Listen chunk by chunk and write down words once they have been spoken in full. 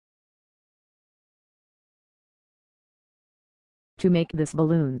To make this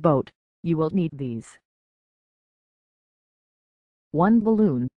balloon boat, you will need these: 1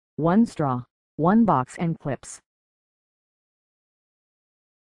 balloon, 1 straw, 1 box and clips.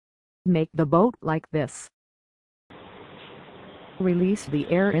 Make the boat like this. Release the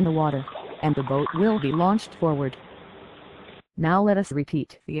air in the water, and the boat will be launched forward. Now let us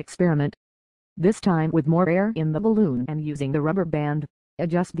repeat the experiment. This time with more air in the balloon and using the rubber band,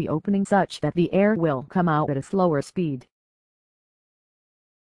 adjust the opening such that the air will come out at a slower speed.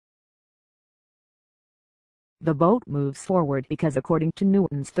 The boat moves forward because according to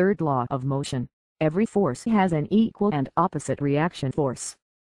Newton's third law of motion, every force has an equal and opposite reaction force.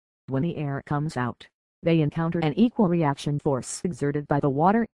 When the air comes out, they encounter an equal reaction force exerted by the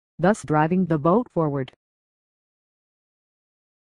water, thus driving the boat forward.